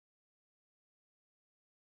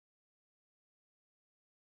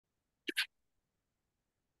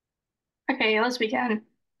Okay, let's begin.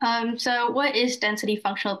 So what is density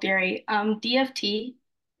functional theory? DFT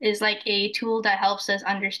is like a tool that helps us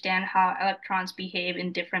understand how electrons behave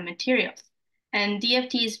in different materials. And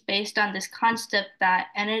DFT is based on this concept that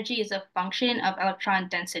energy is a function of electron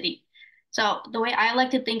density. So the way I like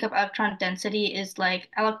to think of electron density is like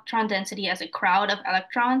electron density as a crowd of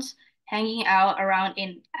electrons hanging out around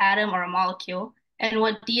an atom or a molecule. And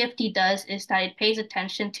what DFT does is that it pays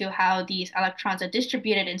attention to how these electrons are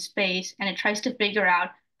distributed in space, and it tries to figure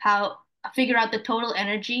out the total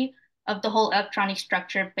energy of the whole electronic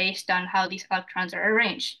structure based on how these electrons are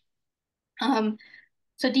arranged. Um,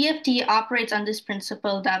 so DFT operates on this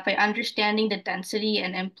principle that by understanding the density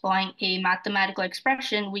and employing a mathematical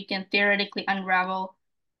expression, we can theoretically unravel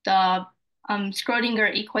the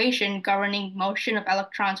Schrodinger equation governing motion of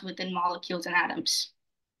electrons within molecules and atoms.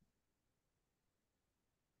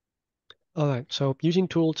 All right, so using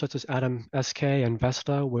tools such as Atom SK and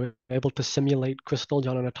Vesta, we're able to simulate crystals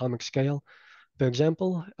on an atomic scale. For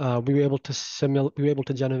example, we were able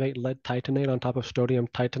to generate lead titanate on top of strontium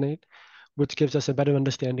titanate, which gives us a better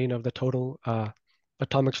understanding of the total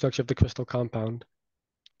atomic structure of the crystal compound.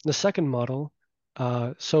 The second model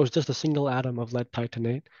shows just a single atom of lead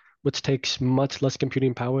titanate, which takes much less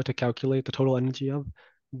computing power to calculate the total energy of,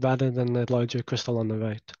 rather than the larger crystal on the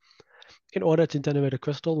right. In order to generate a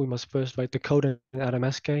crystal, we must first write the code in Atom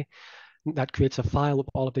SK. That creates a file with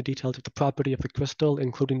all of the details of the property of the crystal,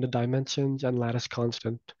 including the dimensions and lattice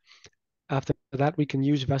constant. After that, we can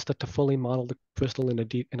use Vesta to fully model the crystal in a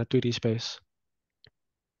 3D space.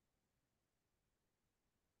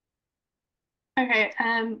 Okay,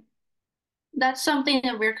 that's something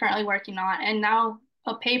that we're currently working on. And now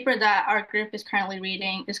a paper that our group is currently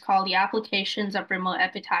reading is called The Applications of Remote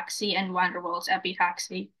Epitaxy and van der Waals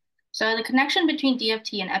Epitaxy. So the connection between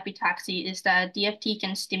DFT and epitaxy is that DFT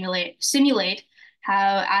can simulate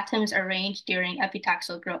how atoms arrange during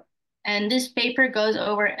epitaxial growth. And this paper goes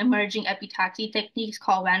over emerging epitaxy techniques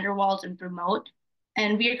called van der Waals and remote.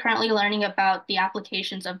 And we are currently learning about the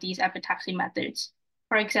applications of these epitaxy methods.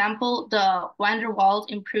 For example, the van der Waals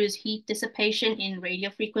improves heat dissipation in radio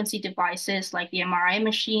frequency devices like the MRI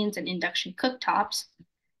machines and induction cooktops.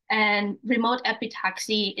 And remote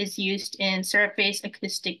epitaxy is used in surface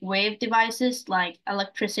acoustic wave devices like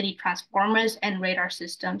electricity transformers and radar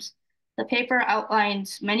systems. The paper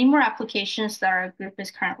outlines many more applications that our group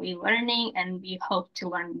is currently learning, and we hope to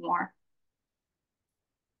learn more.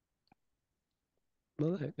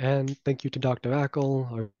 And thank you to Dr.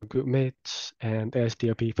 Ackle, our group mates, and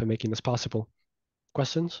ASDRP for making this possible.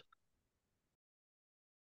 Questions?